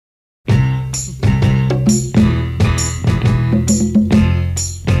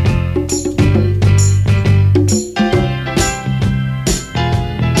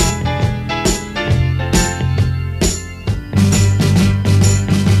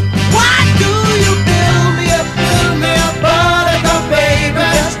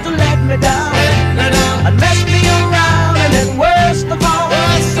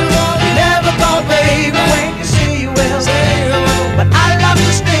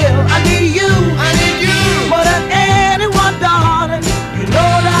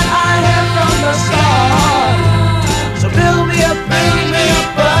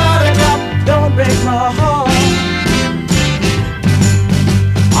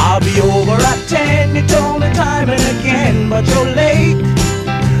me time and again, but you're late.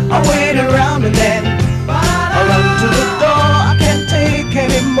 I wait around and then I run to the door. I can't take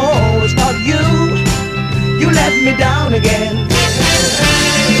anymore. It's not you. You let me down again.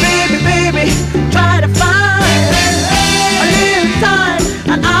 Baby, baby, try to find a little time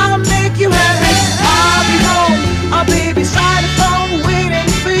and I'll make you happy. I'll be home, I'll be beside the phone waiting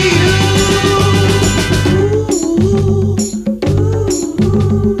for you.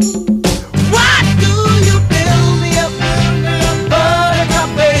 Why do you build me up, buttercup,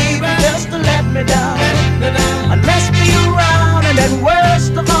 baby, just to let me down and mess me around? And then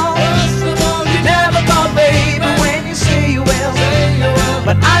worst of all, you never call, baby, when you say you will.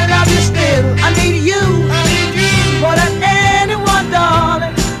 But I love you still, I need you more than anyone,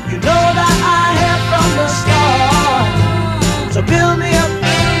 darling. You know that I have from the start. So build me up,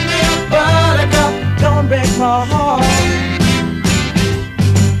 buttercup, don't break my heart.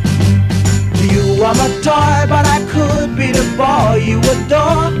 You are my toy, but I could be the boy you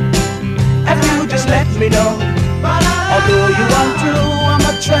adore if you just let me know. Although you are true, I'm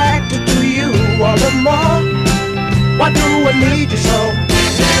attracted to you all the more. Why do I need you so?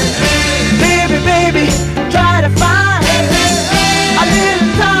 Baby, baby, try to find a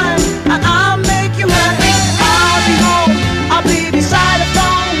little time and I'll make you happy. I'll be home, I'll be beside the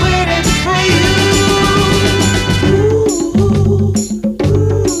phone waiting for you.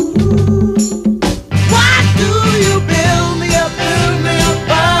 Why do you build me up,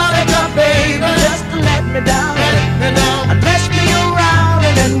 buttercup, baby, just to let me down and mess me around?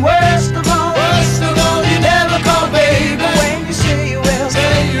 And then worst of all, you never call, baby, when you say you will.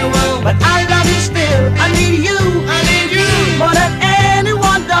 But I love you still, I need you more than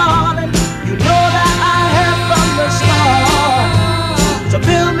anyone, darling. You know that I have from the start. So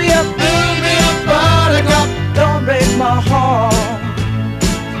build me up, buttercup, don't break my heart.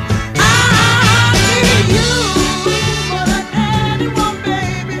 I need you more than anyone,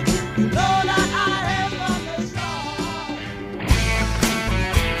 baby. You know that I have from the start.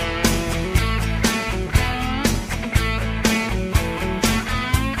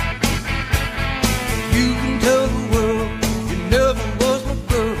 You can tell the world you never was my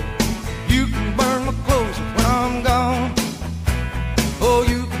girl. You can burn my clothes when I'm gone. Oh,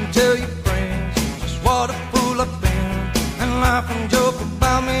 you can tell your friends just what a fool I've been and laugh and joke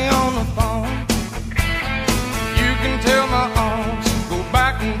about me on the phone. You can tell my arms go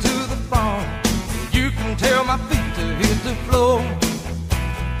back into the phone. You can tell my feet to hit the floor.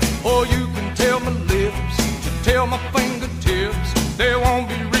 Or you can tell my lips to tell my fingertips they won't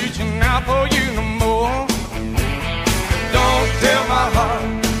be reaching out for you no more. Don't tell my heart,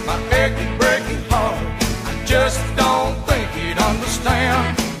 my achy, breaky heart, I just don't think he'd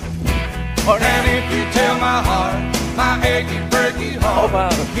understand. And if you tell my heart, my achy, breaky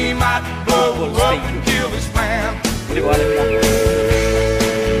heart, he might blow up and kill this man.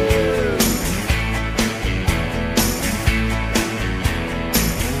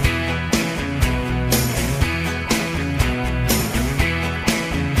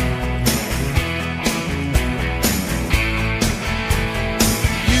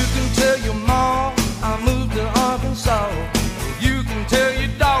 You can tell your mom I moved to Arkansas. You can tell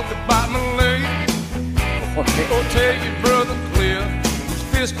your dog to bite my leg. Or tell your brother Cliff, whose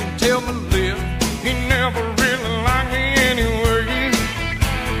fist can tell my lip he never really liked me anyway.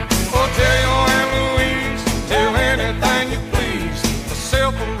 Or tell your Aunt Louise, tell anything you please,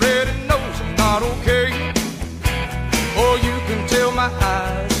 myself already knows I'm not okay. Or you can tell my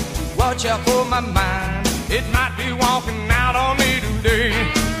eyes to watch out for my mind, it might be walking out on me today.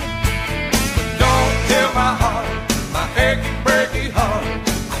 But don't tell my heart, my achy, breaky heart,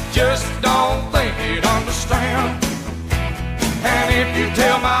 I just don't think he'd understand. And if you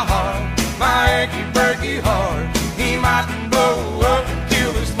tell my heart, my achy, breaky heart, he might blow up and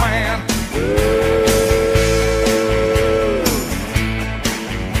kill this man.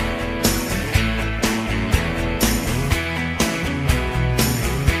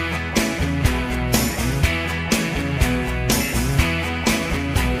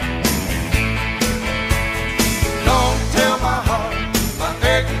 Don't tell my heart, my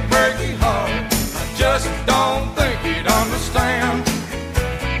achy, breaky heart, I just don't think he'd understand.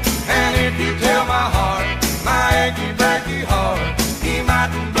 And if you tell my heart, my achy, breaky heart, he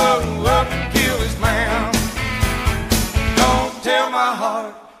might blow up and kill this man. Don't tell my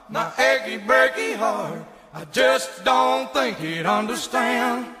heart, my achy, breaky heart, I just don't think he'd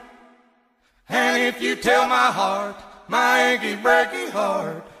understand. And if you tell my heart, my achy, breaky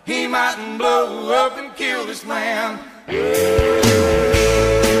heart, he mightn't blow up and kill this man.